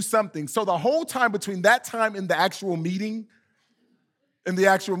sell you something. So the whole time between that time and the actual meeting,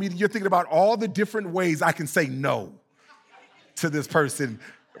 you're thinking about all the different ways I can say no to this person,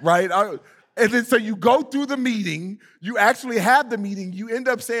 right? And then so you go through the meeting, you actually have the meeting, you end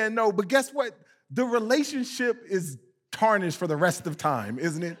up saying no, but guess what? The relationship is tarnished for the rest of time,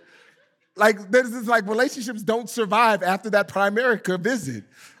 isn't it? Relationships don't survive after that Primerica visit.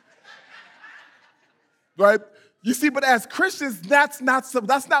 Right? You see, but as Christians, that's not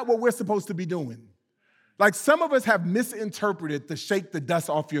what we're supposed to be doing. Some of us have misinterpreted the shake the dust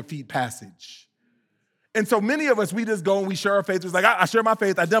off your feet passage. And so many of us, we just go and we share our faith. It's I share my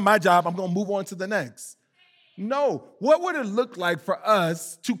faith. I've done my job. I'm going to move on to the next. No. What would it look like for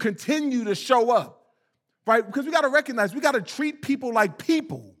us to continue to show up? Right? Because we got to recognize, we got to treat people like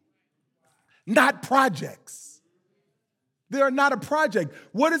people, not projects. They are not a project.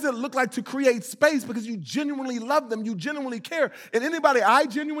 What does it look like to create space because you genuinely love them, you genuinely care? And anybody I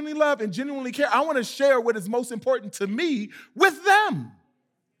genuinely love and genuinely care, I want to share what is most important to me with them.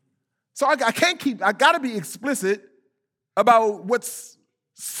 So I got to be explicit about what's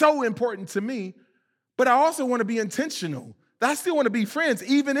so important to me, but I also want to be intentional. I still want to be friends,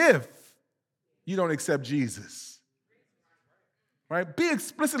 even if you don't accept Jesus. Right? Be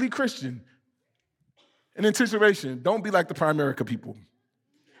explicitly Christian. And intentionation, don't be like the Primerica people.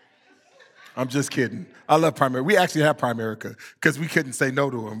 I'm just kidding. I love Primerica. We actually have Primerica because we couldn't say no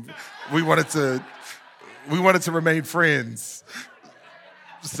to them. We wanted to remain friends.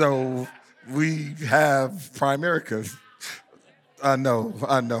 So We have Primerica. I know.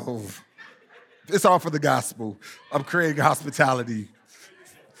 It's all for the gospel. I'm creating hospitality.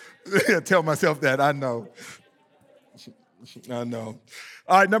 Tell myself that. I know.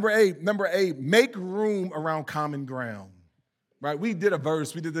 All right, number eight, make room around common ground. Right? We did a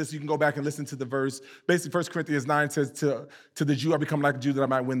verse. We did this. You can go back and listen to the verse. Basically, 1 Corinthians 9 says, to the Jew, I become like a Jew that I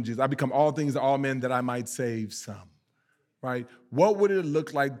might win the Jews. I become all things to all men that I might save some. Right? What would it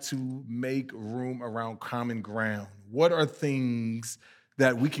look like to make room around common ground? What are things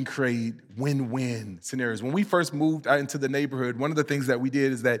that we can create win-win scenarios? When we first moved out into the neighborhood, one of the things that we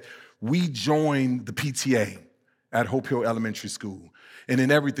did is that we joined the PTA at Hope Hill Elementary School. And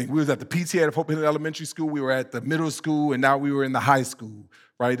in everything, we was at the PTA at Hope Hill Elementary School, we were at the middle school, and now we were in the high school,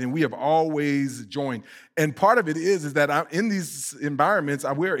 right? And we have always joined. And part of it is that in these environments,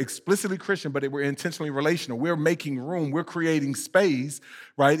 we're explicitly Christian, but we're intentionally relational. We're making room, we're creating space,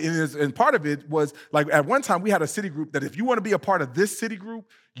 right? And part of it was, like, at one time, we had a city group that if you want to be a part of this city group,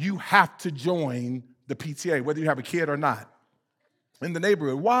 you have to join the PTA, whether you have a kid or not. In the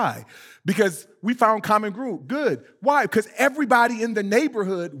neighborhood. Why? Because we found common group. Good. Why? Because everybody in the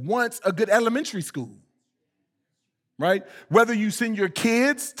neighborhood wants a good elementary school, right? Whether you send your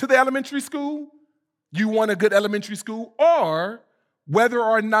kids to the elementary school, you want a good elementary school, or whether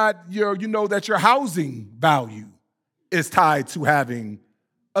or not you know that your housing value is tied to having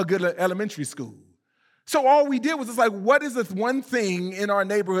a good elementary school. So all we did was just like, what is this one thing in our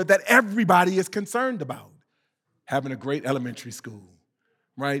neighborhood that everybody is concerned about? Having a great elementary school,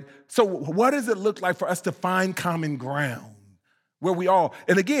 right? So what does it look like for us to find common ground where we all,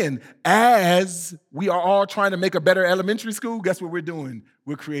 and again, as we are all trying to make a better elementary school, guess what we're doing?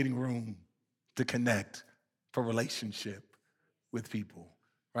 We're creating room to connect for relationship with people,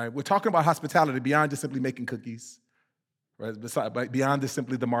 right? We're talking about hospitality beyond just simply making cookies, right? Beyond just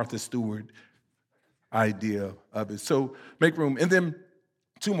simply the Martha Steward idea of it. So make room. And then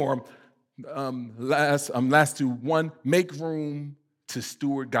two more. Last two. One, make room to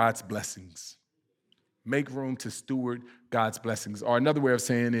steward God's blessings. Make room to steward God's blessings. Or another way of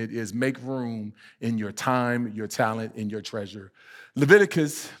saying it is make room in your time, your talent, and your treasure.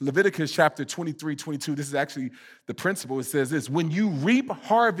 Leviticus chapter 23, 22, this is actually the principle. It says this: when you reap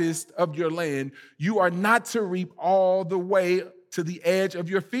harvest of your land, you are not to reap all the way to the edge of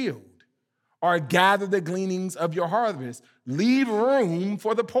your field, or gather the gleanings of your harvest. Leave room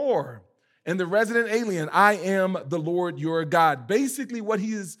for the poor and the resident alien. I am the Lord your God. Basically, what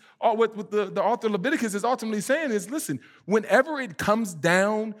the author of Leviticus is ultimately saying is, listen, whenever it comes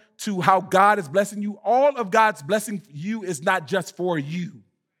down to how God is blessing you, all of God's blessing for you is not just for you.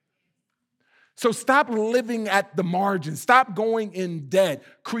 So stop living at the margin. Stop going in debt.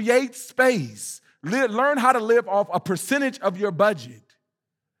 Create space. Learn how to live off a percentage of your budget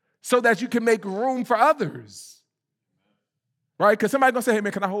so that you can make room for others. Right? Because somebody's going to say, hey,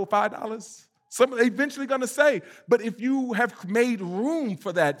 man, can I hold $5? Somebody eventually going to say, but if you have made room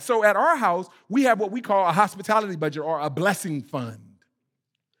for that. So at our house, we have what we call a hospitality budget or a blessing fund.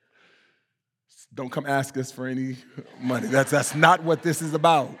 Don't come ask us for any money. That's not what this is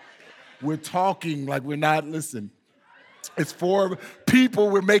about. We're talking like we're not, listen. It's for people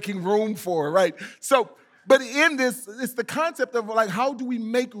we're making room for, right? So, but in this, it's the concept of like, how do we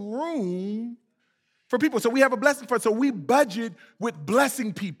make room for people? So we have a blessing fund. So we budget with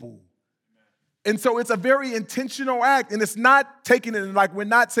blessing people. And so it's a very intentional act. And it's not taking it like, we're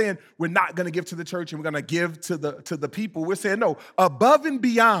not saying we're not going to give to the church and we're going to give to the people. We're saying, no, above and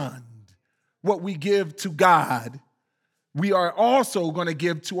beyond what we give to God, we are also going to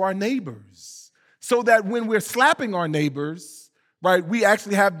give to our neighbors. So that when we're slapping our neighbors, right, we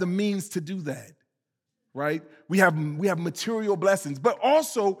actually have the means to do that. Right? We have material blessings. But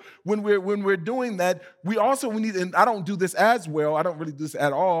also when we're doing that, we need, and I don't do this as well, I don't really do this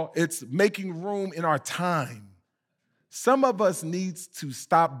at all, it's making room in our time. Some of us needs to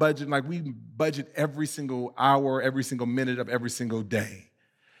stop budgeting, like we budget every single hour, every single minute of every single day.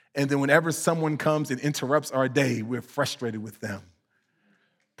 And then whenever someone comes and interrupts our day, we're frustrated with them.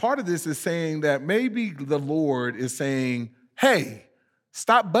 Part of this is saying that maybe the Lord is saying, hey,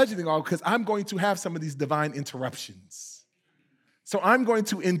 stop budgeting all because I'm going to have some of these divine interruptions. So I'm going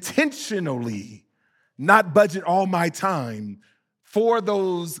to intentionally not budget all my time for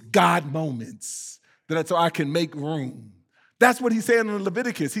those God moments so I can make room. That's what he's saying in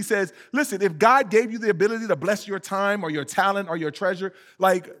Leviticus. He says, listen, if God gave you the ability to bless your time or your talent or your treasure,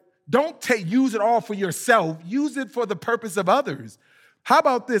 like don't use it all for yourself. Use it for the purpose of others. How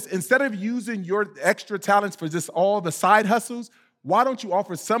about this? Instead of using your extra talents for just all the side hustles, why don't you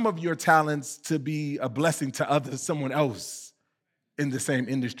offer some of your talents to be a blessing to others, someone else in the same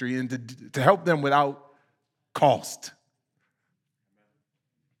industry and to help them without cost.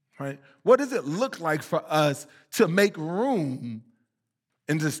 Right? What does it look like for us to make room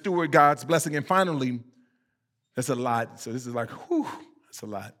and to steward God's blessing? And finally, that's a lot. So this is like, whew, that's a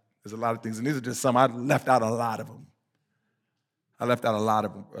lot. There's a lot of things, and these are just some. I left out a lot of them. I left out a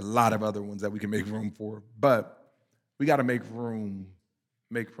lot of other ones that we can make room for. But we got to make room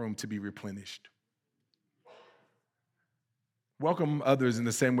to be replenished. Welcome others in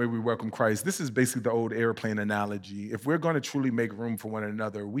the same way we welcome Christ. This is basically the old airplane analogy. If we're going to truly make room for one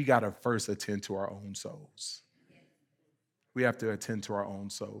another, we got to first attend to our own souls. We have to attend to our own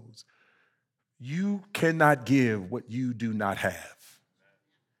souls. You cannot give what you do not have.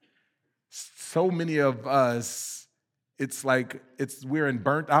 So many of us, it's like we're in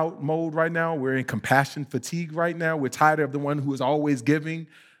burnt out mode right now. We're in compassion fatigue right now. We're tired of the one who is always giving.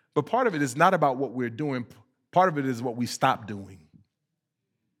 But part of it is not about what we're doing. Part of it is what we stopped doing.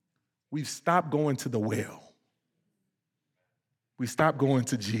 We've stopped going to the well. We stopped going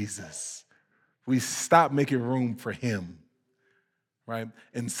to Jesus. We stopped making room for him, right?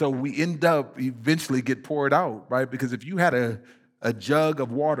 And so we end up eventually get poured out, right? Because if you had a jug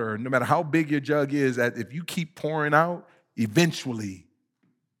of water, no matter how big your jug is, if you keep pouring out, eventually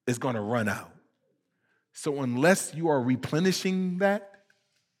it's going to run out. So unless you are replenishing that,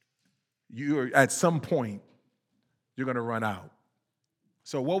 at some point, you're going to run out.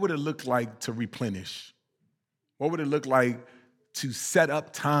 So what would it look like to replenish? What would it look like to set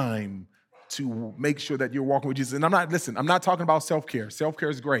up time to make sure that you're walking with Jesus? And I'm not talking about self-care. Self-care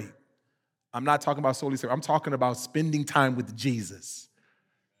is great. I'm not talking about solely self. I'm talking about spending time with Jesus,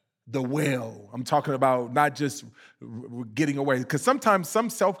 the well. I'm talking about not just getting away. Because sometimes some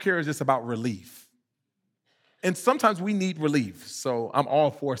self-care is just about relief. And sometimes we need relief. So I'm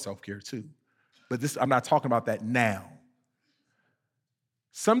all for self-care too. But I'm not talking about that now.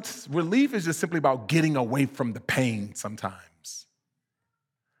 Some relief is just simply about getting away from the pain sometimes.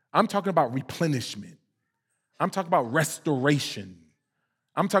 I'm talking about replenishment. I'm talking about restoration.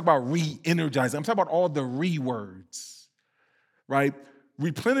 I'm talking about re-energizing. I'm talking about all the re-words, right?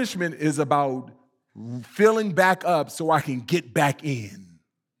 Replenishment is about filling back up so I can get back in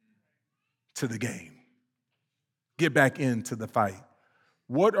to the game, get back into the fight.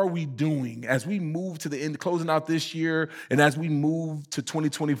 What are we doing as we move to the end, closing out this year, and as we move to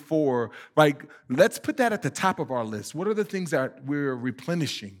 2024? Like, let's put that at the top of our list. What are the things that we're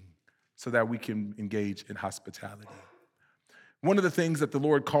replenishing so that we can engage in hospitality? One of the things that the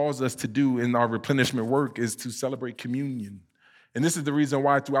Lord calls us to do in our replenishment work is to celebrate communion. And this is the reason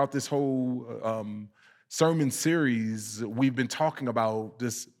why throughout this whole sermon series, we've been talking about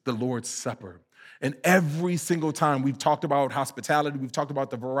the Lord's Supper. And every single time we've talked about hospitality, we've talked about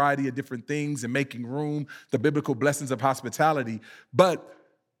the variety of different things and making room, the biblical blessings of hospitality. But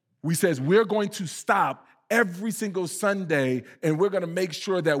we says we're going to stop every single Sunday and we're going to make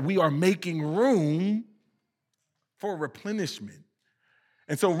sure that we are making room for replenishment.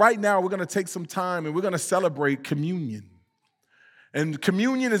 And so right now we're going to take some time and we're going to celebrate communion. And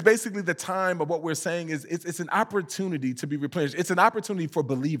communion is basically the time of what we're saying is it's an opportunity to be replenished. It's an opportunity for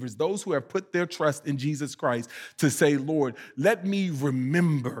believers, those who have put their trust in Jesus Christ, to say, Lord, let me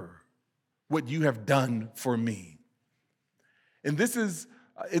remember what you have done for me. And this is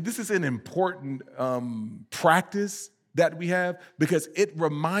an important practice that we have because it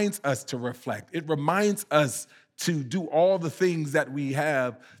reminds us to reflect. It reminds us to do all the things that we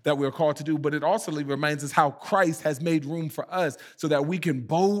have that we're called to do, but it also reminds us how Christ has made room for us so that we can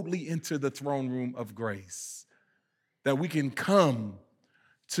boldly enter the throne room of grace, that we can come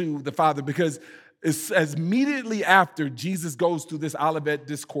to the Father. Because it's as immediately after Jesus goes through this Olivet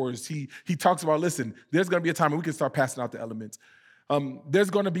discourse, he talks about, listen, there's going to be a time, and we can start passing out the elements. There's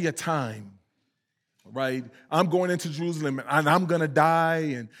going to be a time, right? I'm going into Jerusalem and I'm going to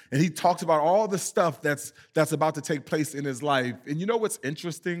die. And he talks about all the stuff that's about to take place in his life. And you know what's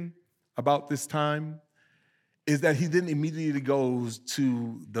interesting about this time is that he then immediately goes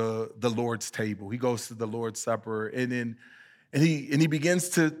to the Lord's table. He goes to the Lord's Supper and he begins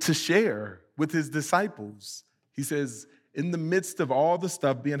to share with his disciples. He says, in the midst of all the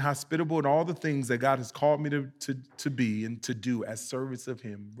stuff, being hospitable and all the things that God has called me to be and to do as service of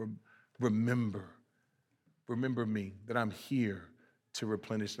him, remember me, that I'm here to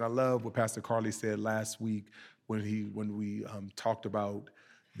replenish. And I love what Pastor Carly said last week when we talked about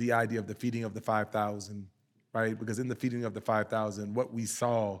the idea of the feeding of the 5,000, right? Because in the feeding of the 5,000, what we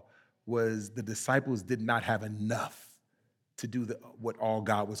saw was the disciples did not have enough to do what all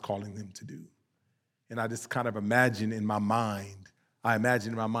God was calling them to do. And I just kind of imagine in my mind,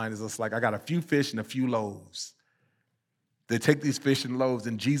 it's just like I got a few fish and a few loaves. They take these fish and loaves,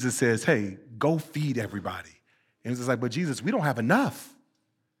 and Jesus says, hey, go feed everybody. And it's like, but Jesus, we don't have enough.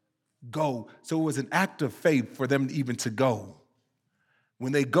 Go. So it was an act of faith for them even to go.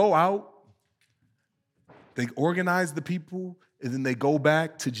 When they go out, they organize the people, and then they go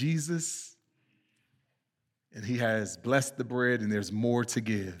back to Jesus, and he has blessed the bread, and there's more to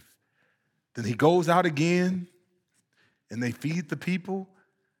give. Then he goes out again, and they feed the people,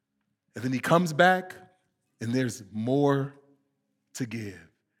 and then he comes back, and there's more to give.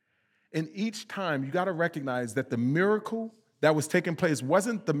 And each time, you got to recognize that the miracle that was taking place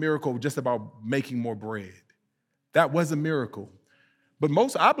wasn't the miracle just about making more bread. That was a miracle. But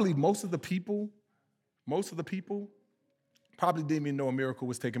I believe most of the people probably didn't even know a miracle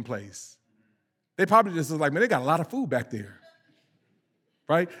was taking place. They probably just was like, man, they got a lot of food back there,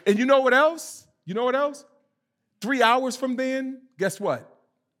 right? And you know what else? 3 hours from then, guess what?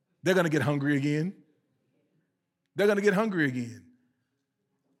 They're going to get hungry again.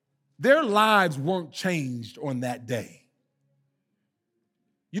 Their lives weren't changed on that day.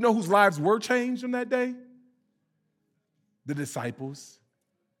 You know whose lives were changed on that day? The disciples.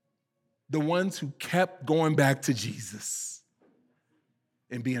 The ones who kept going back to Jesus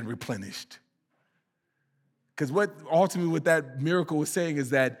and being replenished. Because what that miracle was saying is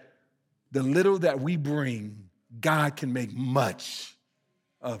that the little that we bring, God can make much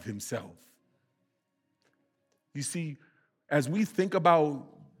of himself. You see, as we think about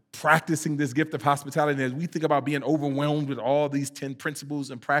practicing this gift of hospitality, and as we think about being overwhelmed with all these 10 principles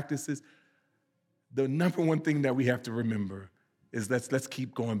and practices, the number one thing that we have to remember is let's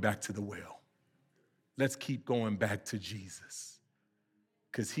keep going back to the well. Let's keep going back to Jesus,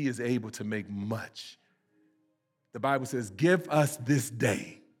 because he is able to make much. The Bible says, give us this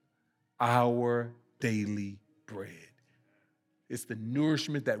day our daily bread. It's the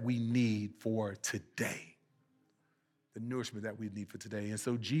nourishment that we need for today. And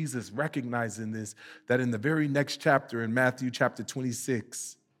so Jesus, recognizing this, that in the very next chapter, in Matthew chapter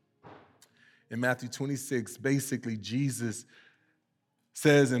 26, basically Jesus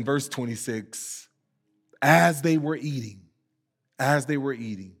says in verse 26, as they were eating,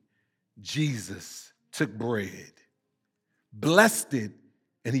 Jesus took bread, blessed it,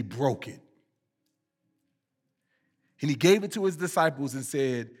 and he broke it. And he gave it to his disciples and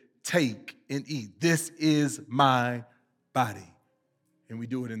said, take and eat. This is my body. And we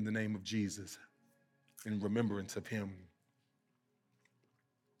do it in the name of Jesus, in remembrance of him.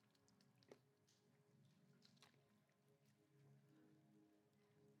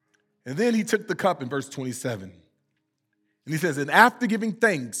 And then he took the cup in verse 27. And he says, and after giving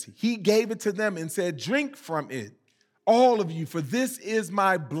thanks, he gave it to them and said, drink from it, all of you, for this is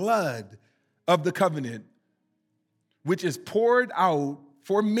my blood of the covenant, which is poured out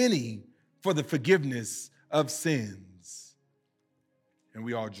for many for the forgiveness of sins. And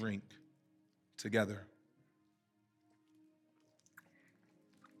we all drink together.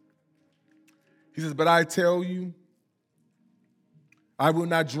 He says, but I tell you, I will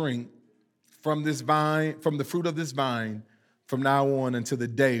not drink from this vine, from the fruit of this vine, from now on until the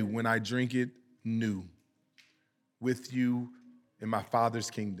day when I drink it new with you in my Father's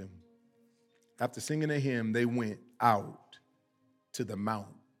kingdom. After singing a hymn, they went out to the Mount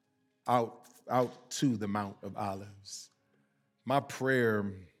of Olives. My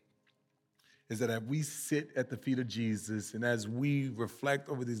prayer is that as we sit at the feet of Jesus and as we reflect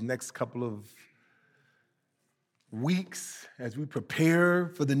over these next couple of weeks, as we prepare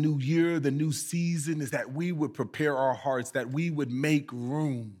for the new year, the new season, is that we would prepare our hearts, that we would make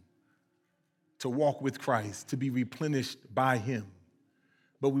room to walk with Christ, to be replenished by him.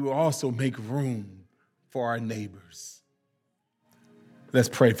 But we will also make room for our neighbors. Let's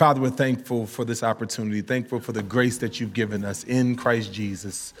pray. Father, we're thankful for this opportunity, thankful for the grace that you've given us in Christ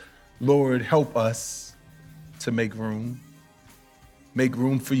Jesus. Lord, help us to make room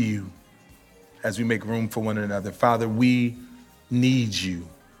for you as we make room for one another. Father, we need you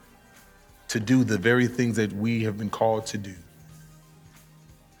to do the very things that we have been called to do.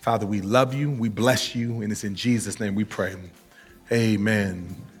 Father, we love you, we bless you, and it's in Jesus' name we pray.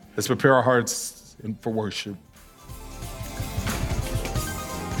 Amen. Let's prepare our hearts for worship.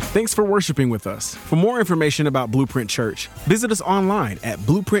 Thanks for worshiping with us. For more information about Blueprint Church, visit us online at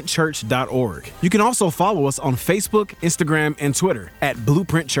blueprintchurch.org. You can also follow us on Facebook, Instagram, and Twitter at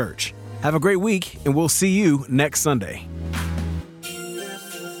Blueprint Church. Have a great week, and we'll see you next Sunday.